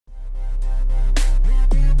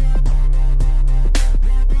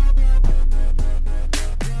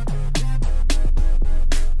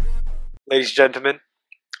Ladies and gentlemen,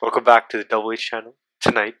 welcome back to the Double H channel.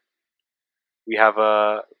 Tonight, we have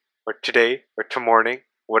or today, or tomorrow,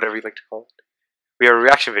 whatever you like to call it, we have a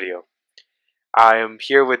reaction video. I am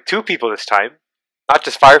here with two people this time, not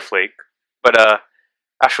just Fireflake, but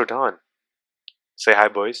AstroDawn. Say hi,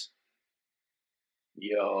 boys.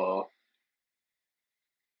 Yo.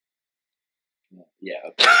 Yeah,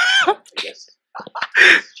 okay. I guess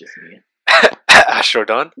it's just me.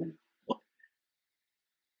 AstroDawn.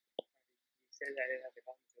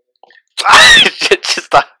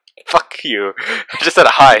 Just fuck you. I just said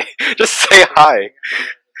hi. Just say hi.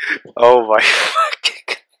 Oh my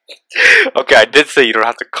fucking. Okay, I did say you don't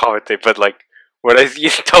have to commentate, but like, when you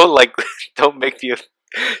don't make me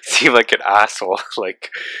seem like an asshole.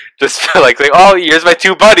 Like, just like, oh, here's my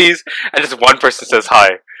two buddies, and just one person says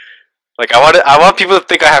hi. Like, I want people to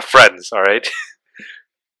think I have friends. All right.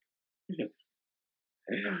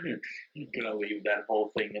 I'm gonna leave that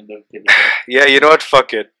whole thing in the video. Yeah, you know what?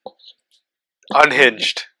 Fuck it.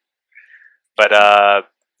 Unhinged. But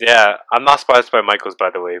yeah, I'm not sponsored by Michaels, by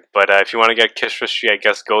the way. But if you want to get kiss history, I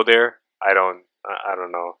guess go there. I don't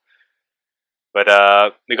know. But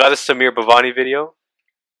we got this Samir Bhavnani video.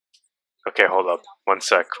 Okay, hold up, 1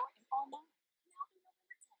 sec.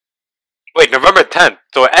 Wait, November 10th,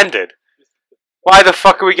 so it ended. Why the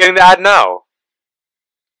fuck are we getting the ad now?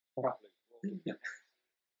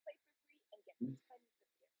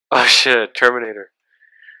 Oh shit, Terminator.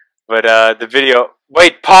 But the video.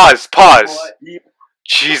 Wait, pause.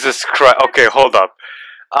 Jesus Christ. Okay, hold up.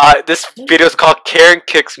 This video is called "Karen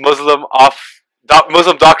Kicks Muslim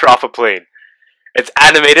Doctor Off a Plane." It's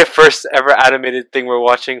animated, first ever animated thing we're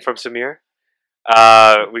watching from Samir.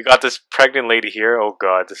 We got this pregnant lady here. Oh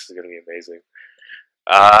god, this is gonna be amazing.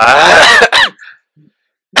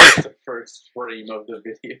 That's the first frame of the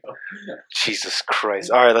video. Jesus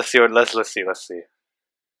Christ. Alright, let's see. Let's see.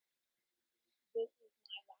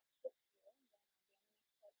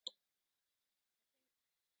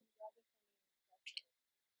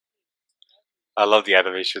 I love the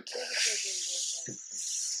animation.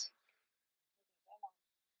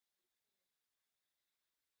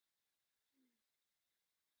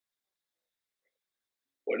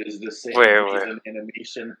 What is this? Wait. An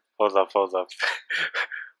animation? Hold up.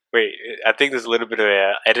 Wait, I think there's a little bit of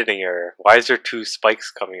an editing error. Why is there two spikes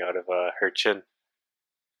coming out of her chin?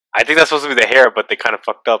 I think that's supposed to be the hair, but they kind of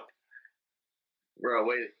fucked up. Bro,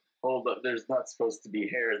 wait. Hold up. There's not supposed to be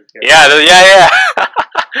hair there. Yeah.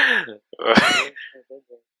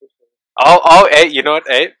 Hey, you know what?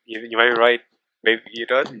 Hey, you might be right. Maybe, you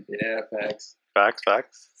know what? Yeah, facts.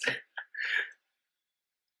 Facts.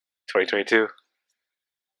 2022.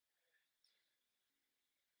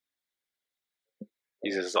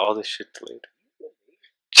 Jesus, all this shit delayed.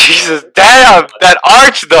 Jesus, damn! That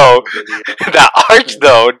arch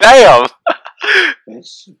though! Damn!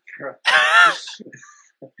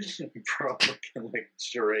 Bro, looking like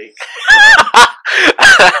Drake.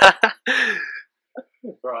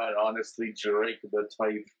 Bro, and honestly, Drake the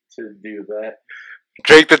type to do that.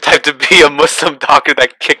 Drake the type to be a Muslim doctor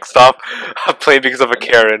that kicks off a plane because of a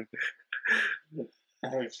Karen.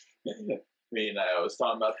 I mean, I was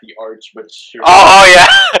talking about the arch, but sure. Oh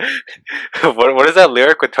yeah! What is that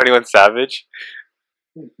lyric with 21 Savage?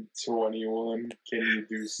 21, can you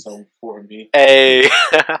do some for me? Hey!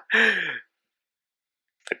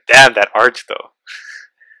 But damn, that arch though.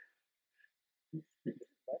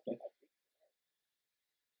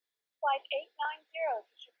 Flight 890 to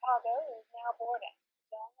Chicago is now boarding.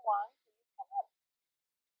 Zone 1, please come up.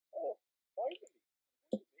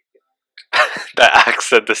 The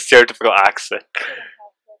accent, the stereotypical accent.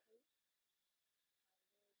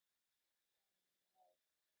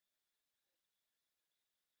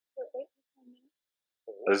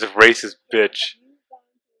 This racist bitch.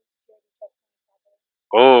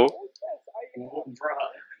 Oh.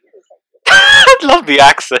 I love the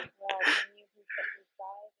accent.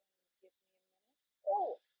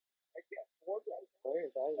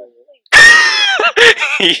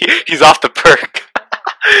 He's off the perk.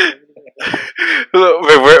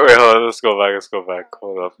 wait, hold on. Let's go back.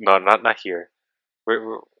 Hold up. No, not here.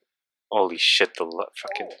 We're holy shit, the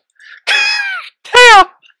fucking. Damn!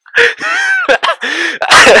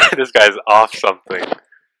 This guy's off something.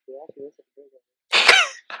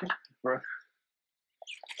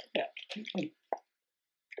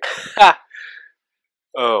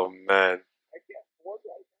 Oh man.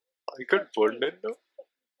 I could board it though.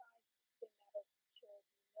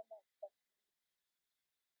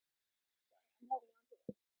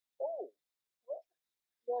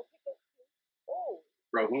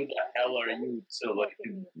 Bro, who the hell are you to like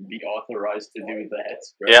be authorized to do that?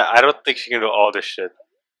 Bro? Yeah, I don't think she can do all this shit.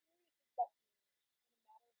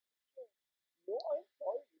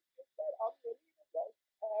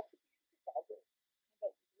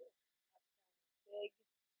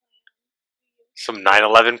 Some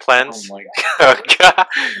 9/11 Oh plans? my Oh, God.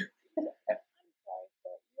 I'm sorry,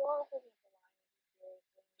 but you are holding the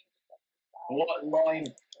line of What line?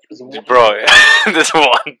 There's one Bro, line. this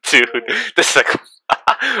one dude. This like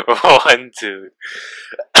one dude.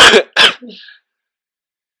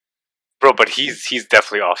 Bro, but he's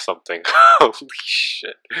definitely off something. Holy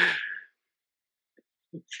shit.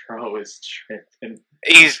 Bro is tripping.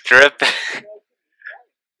 He's tripping. I'm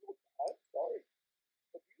sorry,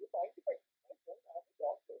 but do you mind if I don't have a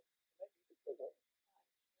doctor and I need to go?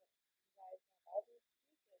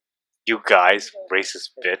 You guys, racist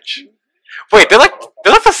bitch. Wait, they're like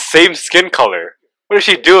the same skin color. What is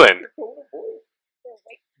she doing?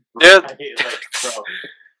 Yeah, I hate like, bro.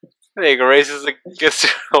 like racist against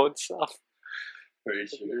her own self. Pretty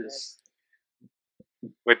sure it's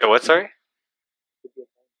Wait, the what? Sorry.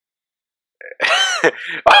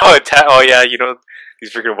 Oh yeah, you know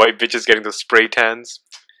these freaking white bitches getting those spray tans.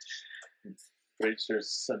 pretty sure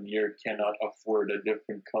Samir cannot afford a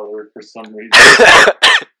different color for some reason.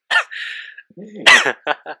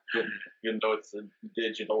 Even though it's a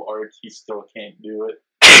digital art, he still can't do it.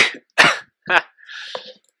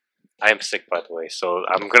 I am sick, by the way, so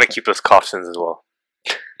I'm gonna keep those coffins as well.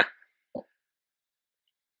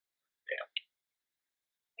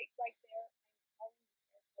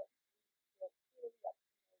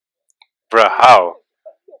 Bruh, how?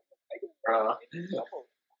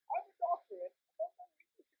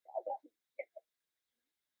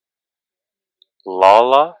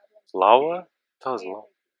 Lala? Lawa? That was Lawa.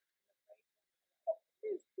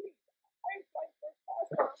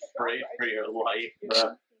 Afraid for your life,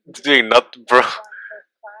 bro. Doing nothing, bro. So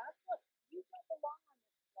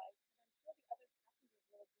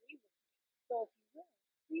if you will,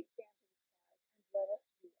 please stand to the side and let us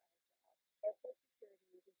do our job. Airport security will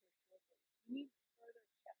be here shortly. We need further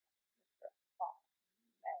check, Mr. Ahh.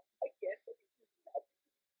 I can't believe this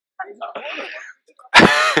is happening.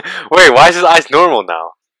 Wait, why is his eyes normal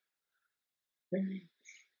now? Yeah,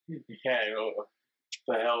 what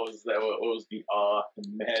the hell was that? What was the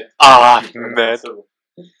Mid? Mid.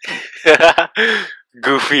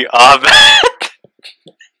 Goofy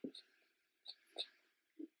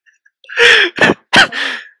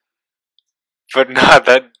But nah,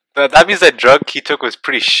 that means that drug he took was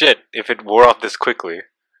pretty shit if it wore off this quickly.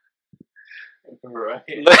 Right.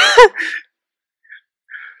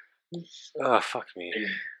 Oh, fuck me.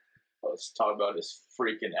 Let's talk about his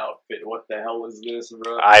freaking outfit. What the hell is this,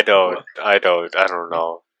 bro? I don't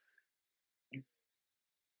know.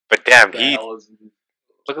 But damn, What the hell is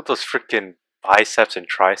look at those freaking biceps and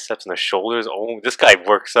triceps and the shoulders. Oh, this guy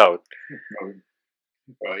works out.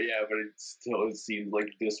 Oh yeah, but it seems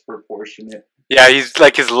like disproportionate. Yeah, he's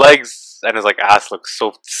like his legs and his like ass look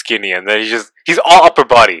so skinny, and then he's all upper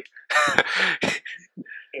body.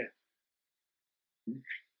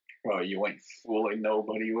 Oh, you ain't fooling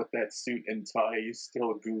nobody with that suit and tie. You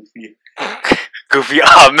still goofy. Goofy,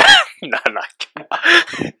 man. Nah.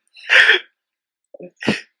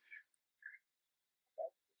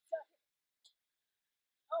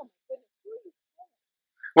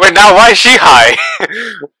 Wait, now why is she high?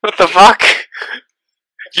 What the fuck?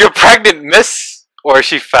 You're pregnant, miss? Or is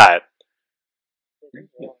she fat?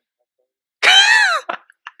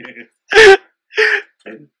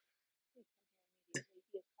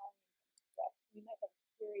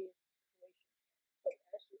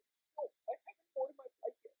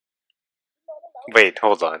 Wait,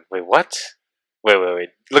 hold on. Wait, what? Wait.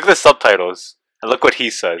 Look at the subtitles. And look what he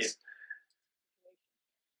says.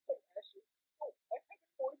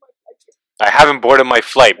 I haven't boarded my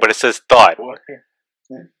flight, but it says thought.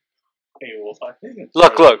 Hey, what?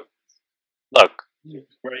 Look. Bro,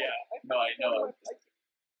 yeah, no, I know.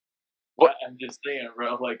 What? I'm just saying,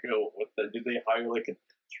 bro. Like, did they hire like a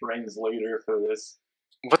translator for this?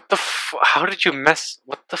 What the how did you mess?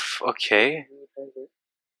 What the okay.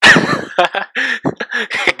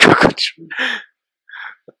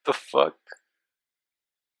 What the fuck?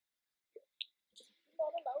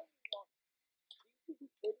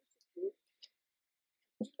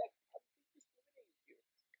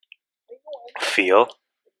 Feel?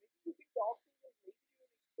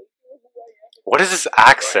 What is this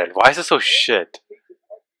accent? Why is it so shit?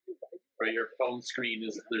 Bro, your phone screen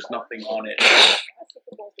there's nothing on it.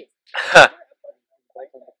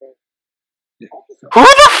 Who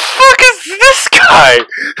the fuck is this guy?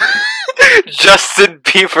 Justin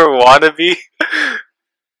Bieber wannabe?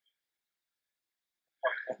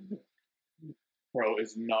 Bro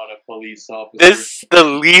is not a police officer. This is the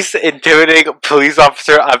least intimidating police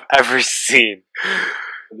officer I've ever seen.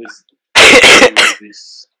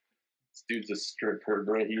 This dude's a stripper,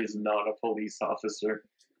 bro. He is not a police officer.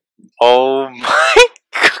 Oh my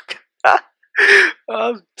god.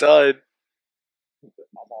 I'm done.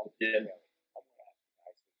 Yeah.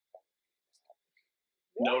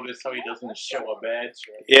 Notice how he doesn't show a badge.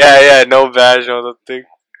 Yeah, no badge, no nothing.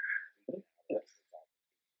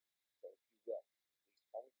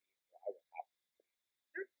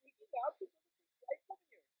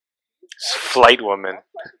 It's flight woman.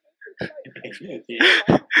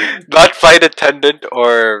 Yeah. Not flight attendant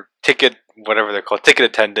or ticket, whatever they're called. Ticket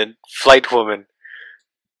attendant. Flight woman.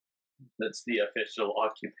 That's the official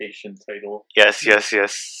occupation title. Yes.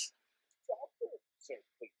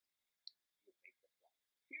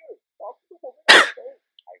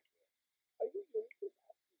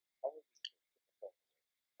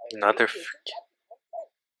 Another.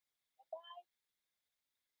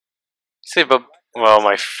 Say, but well,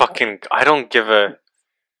 my fucking. I don't give a.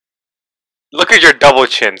 Look at your double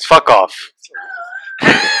chins. Fuck off.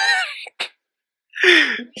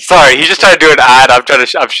 Sorry, he's just trying to do an ad. I'm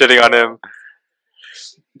shitting on him.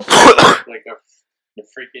 Like a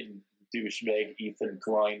freaking douchebag Ethan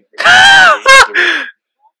Klein.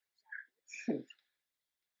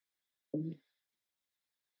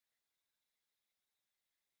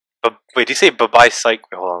 But wait, did you say bye bye psych?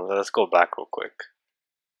 Wait, hold on, let's go back real quick.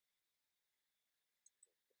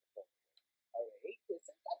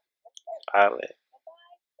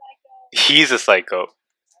 He's a psycho.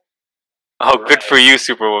 Oh, good for you,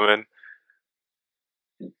 Superwoman.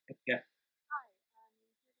 Yeah.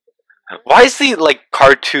 Why is the like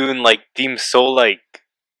cartoon like theme so like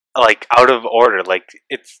out of order? Like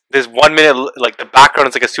it's there's 1 minute like the background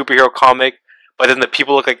is like a superhero comic, but then the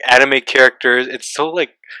people look like anime characters. It's so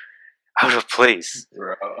like out of place.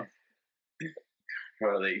 Bro,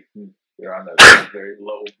 they're on a very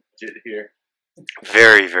low budget here.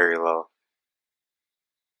 Very, very low.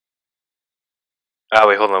 Ah,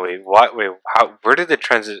 wait, hold on, wait. What? Wait, how? Where did the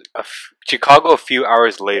transit? Chicago a few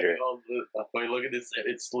hours later. Wait, look at this.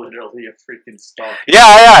 It's literally a freaking stock.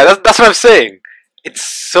 Yeah. That's what I'm saying. It's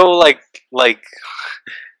so like.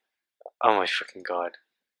 Oh my freaking god!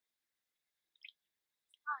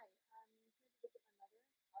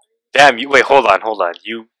 Damn you! Wait, hold on.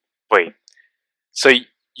 You wait. So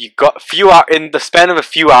you got in the span of a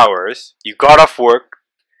few hours. You got off work,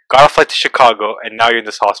 got a flight to Chicago, and now you're in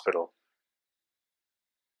this hospital.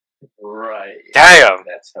 Right. Damn.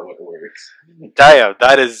 That's how it works. Damn,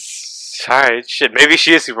 that is alright. Shit, maybe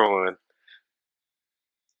she is Superwoman.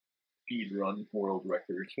 Speed run world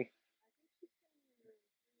record.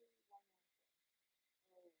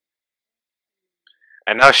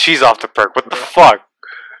 And now she's off the perk. What the fuck?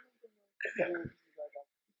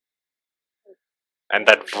 And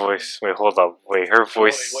that voice. Wait, hold up. Wait, her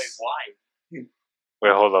voice. Wait, why?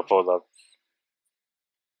 Wait, hold up.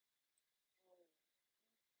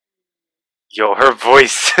 Yo, her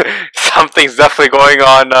voice. Something's definitely going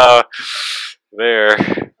on there.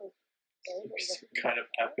 Some kind of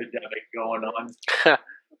epidemic going on.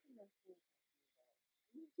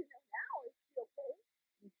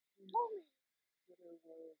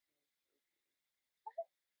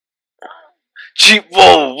 Gee,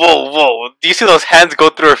 whoa. Do you see those hands go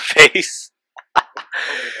through her face?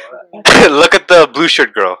 Look at the blue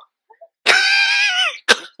shirt girl.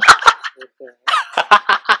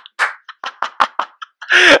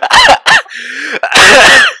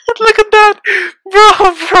 Look at that,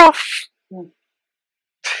 bro.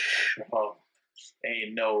 Oh,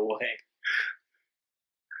 ain't no way.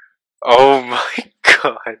 Oh my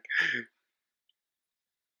god.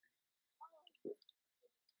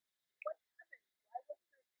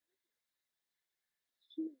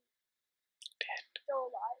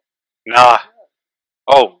 Nah.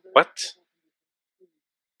 Oh, what?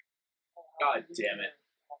 God damn it.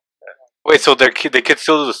 Wait, so they could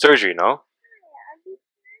still do the surgery, no?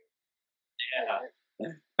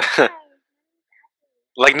 Yeah.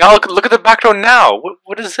 Like now, look at the background now.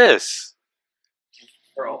 What is this?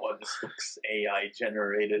 Bro, this looks AI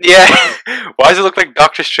generated. Yeah. Why does it look like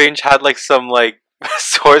Doctor Strange had like some like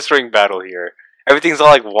sorcering battle here? Everything's all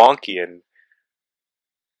like wonky and.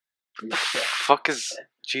 What the fuck is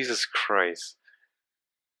Jesus Christ?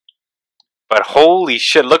 But holy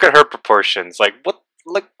shit! Look at her proportions. Like what?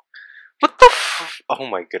 Like what the? Oh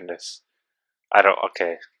my goodness! I don't.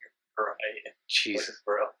 Okay. Right. Jesus.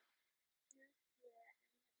 Bro.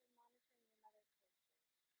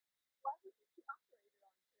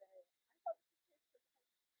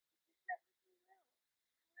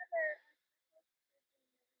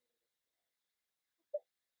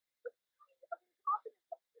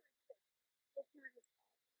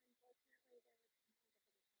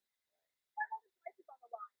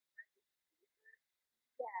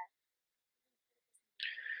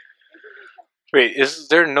 Wait, is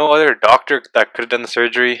there no other doctor that could have done the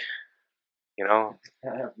surgery? You know,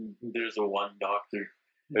 There's a one doctor.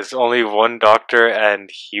 there's only one doctor, and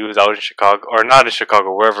he was out in Chicago, or not in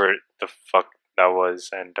Chicago, wherever the fuck that was.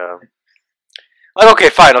 And like, okay,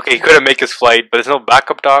 fine, okay, he couldn't make his flight, but there's no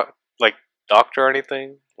backup doctor or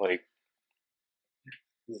anything. Like,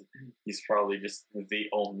 He's probably just the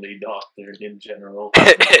only doctor in general.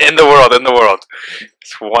 in the world,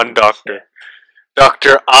 it's one doctor,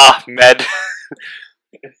 Dr.Ahh Mid.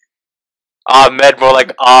 Ahmed, more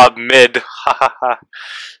like Mid. Ha ha ha.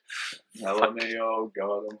 LMAO,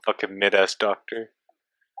 got him. Fucking mid-ass doctor.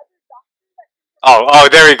 Oh,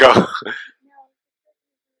 there we go.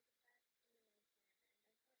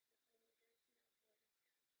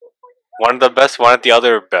 One of the best, one of the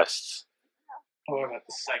other best. Oh, not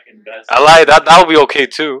the second best. I lied, that would be okay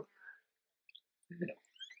too.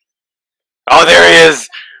 Oh, there he is!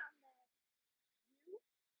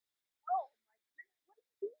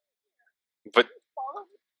 But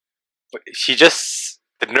she just,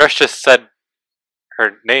 the nurse just said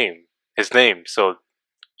his name, so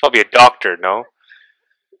probably a doctor, no?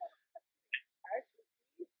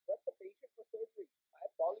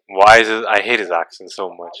 Why is it, I hate his accent so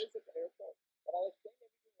much.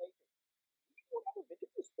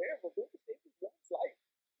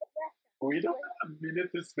 We don't have a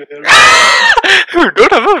minute to spare. We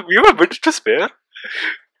don't have a minute to spare.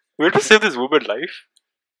 We have to save this woman's life.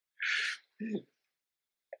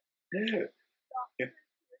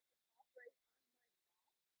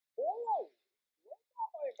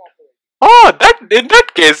 Oh, in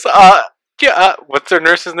that case, what's her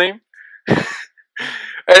nurse's name?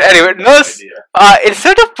 Anyway, nurse,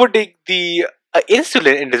 instead of putting the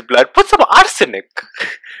insulin in his blood, put some arsenic.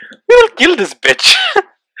 We will kill this bitch.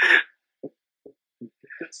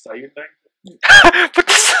 Put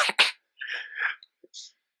this.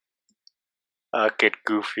 Get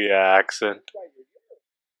goofy accent.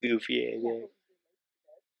 Goofy accent.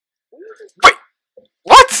 Wait,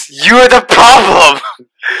 what? You're the problem.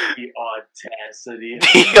 The audacity.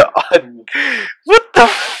 What the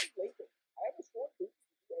f-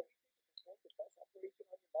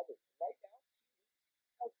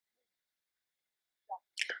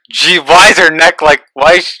 Gee, why is her neck like,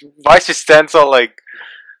 why she stands out like...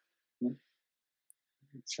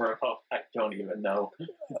 I don't even know.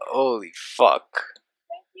 Holy fuck.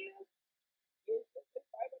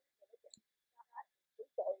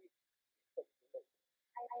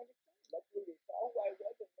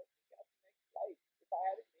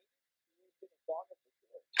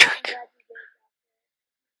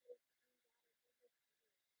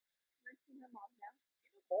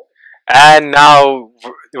 And now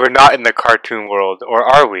we're not in the cartoon world, or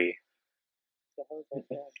are we?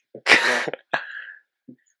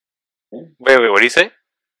 Wait, what do you say?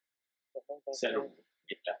 Said,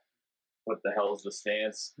 yeah. What the hell is the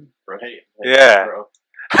stance? Right? Yeah. Bro.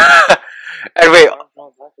 And wait,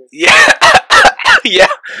 yeah, yeah.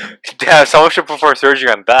 Damn, someone should perform surgery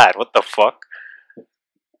on that. What the fuck?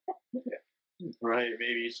 Right,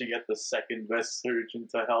 maybe you should get the second best surgeon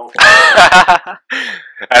to help.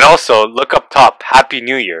 And also, look up top. Happy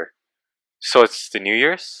New Year. So it's the New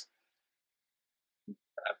Year's?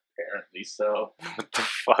 Apparently so. What the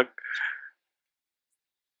fuck?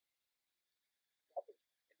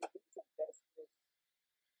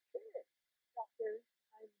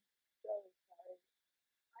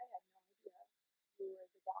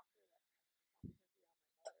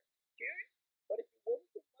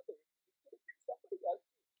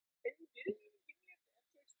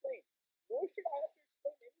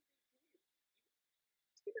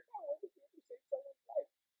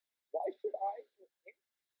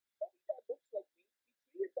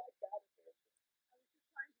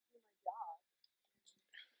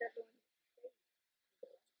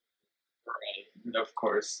 Right, of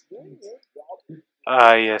course.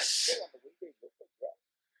 Yes.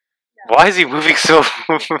 Why is he moving so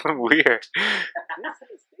weird?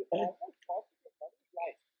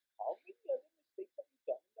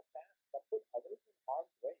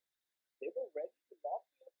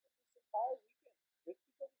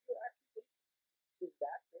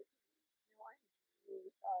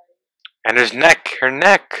 And her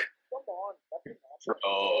neck.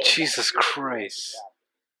 Oh. Jesus Christ.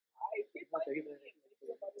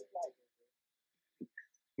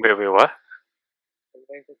 Wait, what?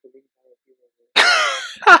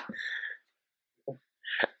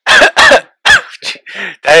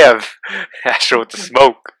 Damn, Astro with the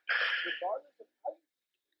smoke.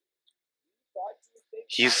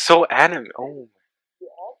 He's so anime. Oh.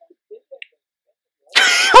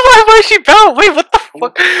 Why is she bound? Wait, what the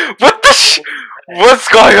fuck? What's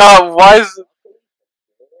going on? Why is...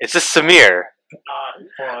 Is this Samir?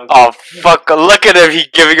 Fuck. Oh fuck! Look at him. He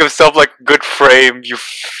giving himself like good frame. You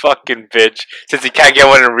fucking bitch. Since he can't get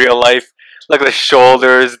one in real life. Look at the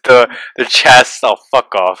shoulders, the chest. Oh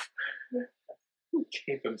fuck off.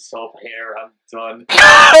 Gave himself hair. I'm done.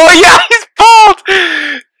 Oh yeah, he's bald.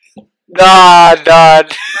 Nah.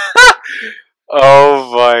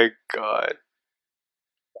 Oh my god.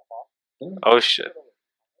 Oh shit.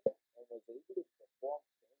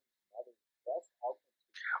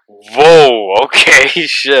 Whoa. Okay.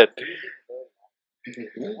 Shit.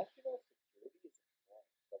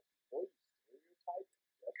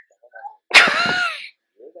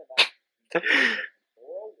 There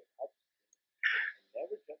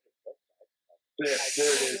it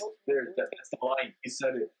is. That's the line. He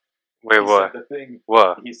said it. Wait, He what? said the thing.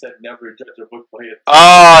 What? He said never judge a book by its.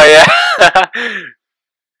 Oh yeah.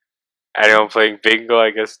 Anyone playing bingo?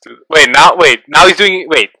 I guess. Wait. Now he's doing.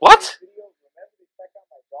 Wait. What?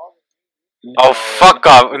 Oh fuck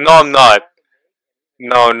off! No, I'm not.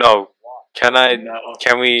 No. Can I? No.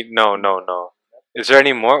 Can we? No. Is there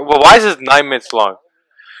any more? Well, why is this 9 minutes long?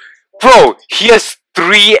 Bro, he has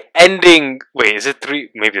 3 ending. Wait, is it 3?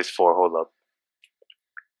 Maybe it's 4. Hold up.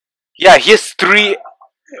 Yeah, he has 3. Wait,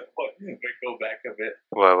 go back a bit.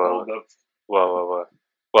 What? Hold up. What?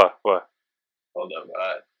 Hold up.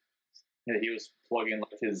 Yeah, he was plugging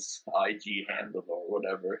like his IG handle or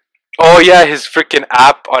whatever. Oh yeah, his freaking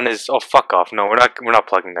app on his. Oh fuck off! No, we're not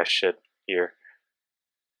plugging that shit here.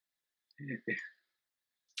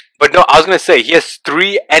 But no, I was gonna say he has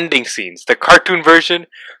 3 ending scenes: the cartoon version,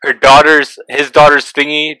 his daughter's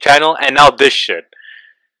thingy channel, and now this shit,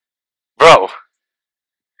 bro.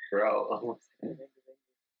 Bro.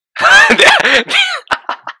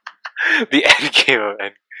 The end game of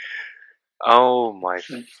end. Oh my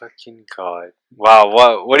fucking god! Wow,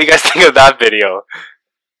 what do you guys think of that video?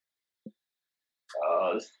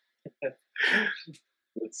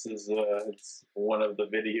 This is it's one of the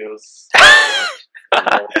videos of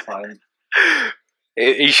all time.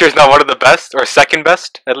 You sure it's not one of the best or second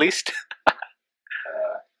best at least?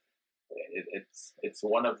 It's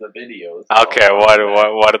one of the videos. Okay, what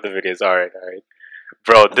are the videos? All right.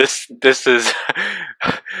 Bro, this is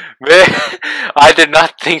man, I did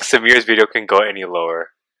not think Samir's video can go any lower.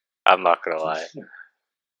 I'm not gonna lie.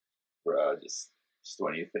 Bro, just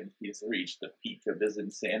when you think he's reached the peak of his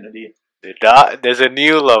insanity. There's a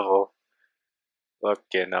new level.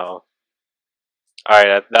 Okay, no.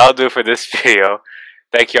 Alright, that'll do it for this video.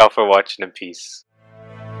 Thank you all for watching and peace.